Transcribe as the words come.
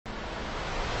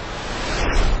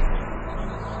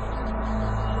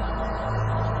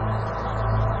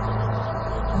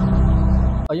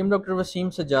I am Dr. Waseem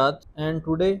Sajjad, and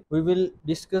today we will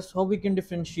discuss how we can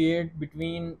differentiate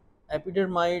between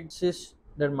epidermoid cyst,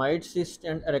 dermoid cyst,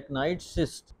 and arachnid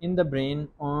cyst in the brain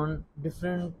on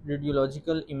different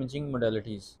radiological imaging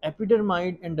modalities.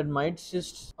 Epidermoid and dermoid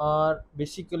cysts are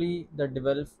basically the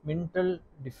developmental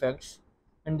defects,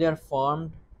 and they are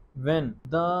formed when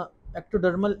the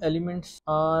ectodermal elements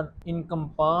are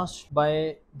encompassed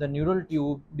by the neural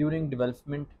tube during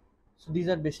development. So these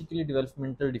are basically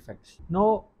developmental defects.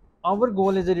 Now, our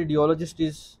goal as a radiologist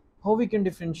is how we can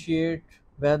differentiate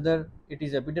whether it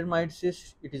is epidermoid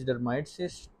cyst, it is dermoid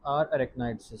cyst, or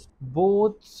arachnid cyst.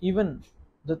 Both, even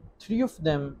the three of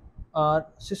them, are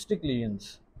cystic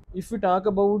lesions. If we talk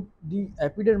about the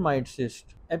epidermoid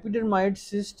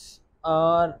cysts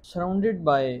are surrounded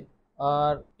by,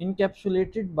 are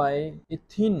encapsulated by a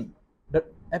thin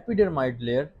epidermoid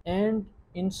layer, and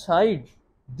inside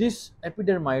this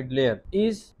epidermoid layer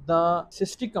is the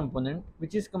cystic component,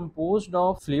 which is composed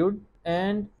of fluid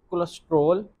and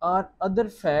cholesterol or other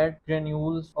fat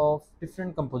granules of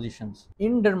different compositions.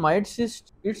 In dermoid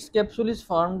cyst, its capsule is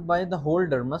formed by the whole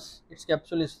dermis. Its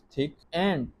capsule is thick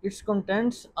and its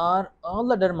contents are all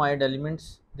the dermoid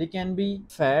elements. They can be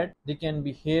fat, they can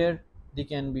be hair, they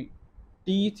can be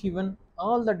teeth, even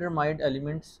all the dermoid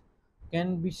elements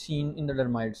can be seen in the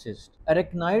dermoid cyst.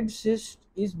 Arachnid cyst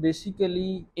is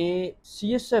basically a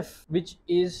CSF which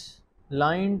is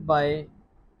lined by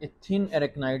a thin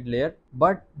arachnid layer,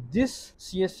 but this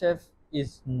CSF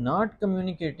is not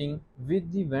communicating with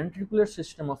the ventricular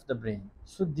system of the brain.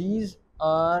 So these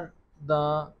are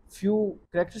the few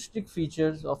characteristic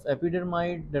features of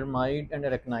epidermoid, dermoid, and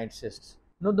arachnid cysts.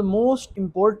 Now, the most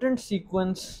important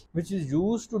sequence which is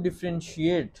used to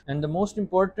differentiate, and the most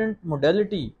important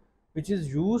modality which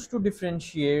is used to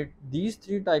differentiate these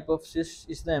three type of cysts,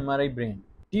 is the MRI brain.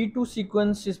 T2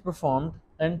 sequence is performed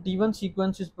and T1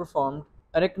 sequence is performed.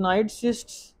 Arachnid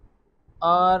cysts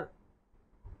are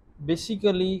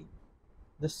basically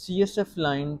the CSF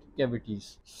lined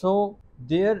cavities, so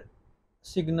their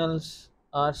signals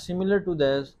are similar to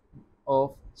those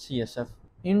of CSF.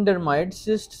 In dermoid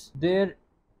cysts, there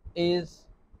is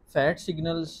fat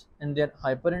signals and they are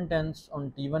hyper intense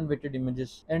on T1 weighted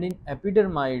images, and in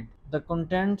epidermoid the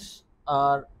contents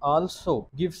are also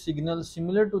give signals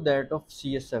similar to that of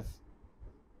CSF,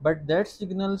 but that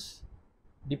signals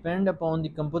depend upon the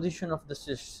composition of the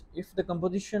cysts. If the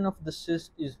composition of the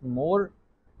cyst is more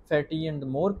fatty and the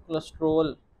more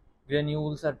cholesterol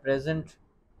granules are present,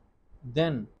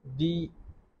 then the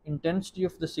intensity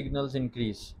of the signals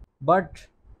increase. But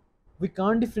we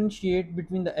can't differentiate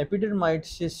between the epidermoid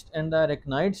cyst and the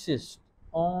arachnid cyst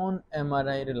on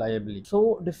MRI reliably.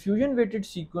 So diffusion weighted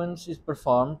sequence is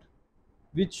performed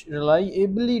which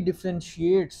reliably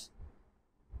differentiates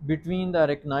between the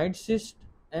arachnid cyst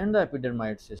and the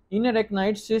epidermoid cyst. In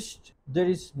arachnid cyst, there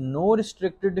is no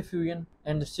restricted diffusion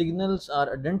and the signals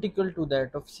are identical to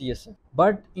that of CSF.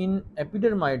 But in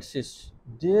epidermoid cyst,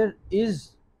 there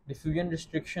is diffusion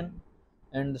restriction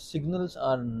and the signals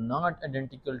are not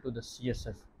identical to the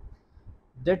CSF.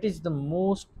 That is the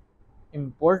most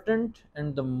important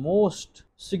and the most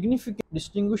significant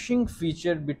distinguishing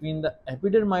feature between the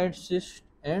epidermoid cyst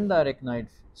and the arachnid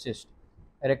cyst.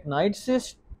 Arachnid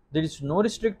cyst, there is no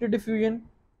restricted diffusion.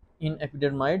 In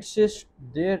epidermoid cyst,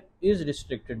 there is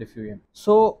restricted diffusion.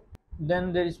 So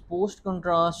then there is post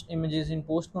contrast images. In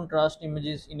post contrast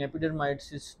images in epidermoid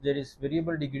cyst, there is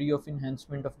variable degree of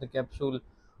enhancement of the capsule,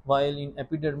 while in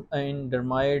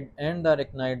dermoid and the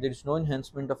arachnid there is no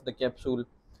enhancement of the capsule.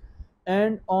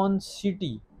 And on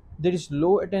CT there is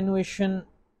low attenuation.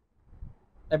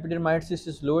 Epidermoid cyst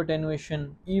is low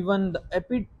attenuation. Even the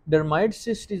epidermoid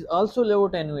cyst is also low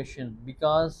attenuation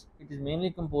because it is mainly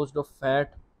composed of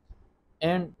fat,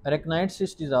 and arachnid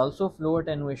cyst is also of low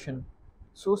attenuation.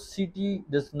 So CT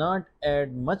does not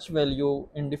add much value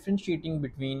in differentiating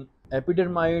between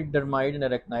epidermoid, dermoid, and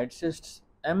arachnid cysts.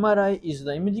 MRI is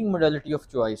the imaging modality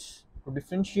of choice to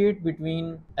differentiate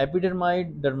between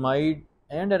epidermoid, dermoid,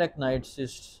 and arachnid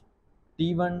cysts.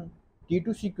 T1,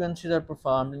 T2 sequences are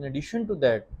performed. In addition to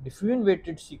that, diffusion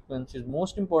weighted sequence is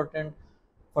most important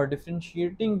for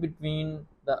differentiating between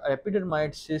the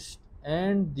epidermoid cyst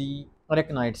and the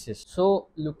arachnid cyst. So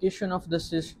location of the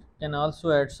cyst can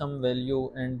also add some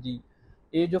value, and the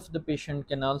age of the patient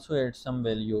can also add some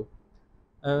value.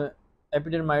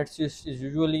 Epidermoid cyst is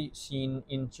usually seen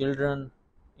in children,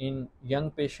 in young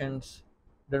patients.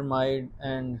 Dermoid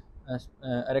and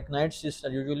arachnid cysts are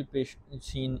usually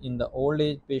seen in the old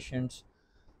age patients.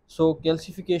 So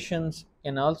calcifications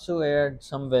can also add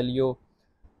some value.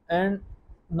 And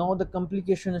now the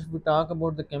complications, we talk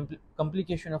about the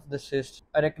complication of the cyst.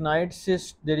 Arachnid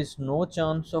cyst, there is no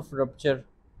chance of rupture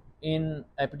in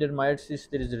epidermoid cysts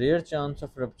there is a rare chance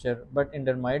of rupture, but in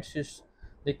dermoid cysts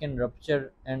they can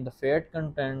rupture, and the fat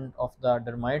content of the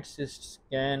dermoid cysts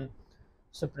can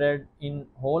spread in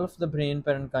whole of the brain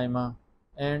parenchyma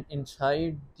and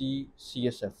inside the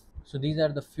CSF. So these are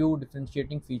the few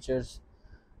differentiating features,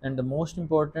 and the most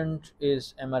important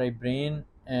is MRI brain,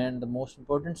 and the most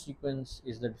important sequence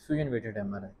is the diffusion weighted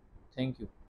MRI. Thank you.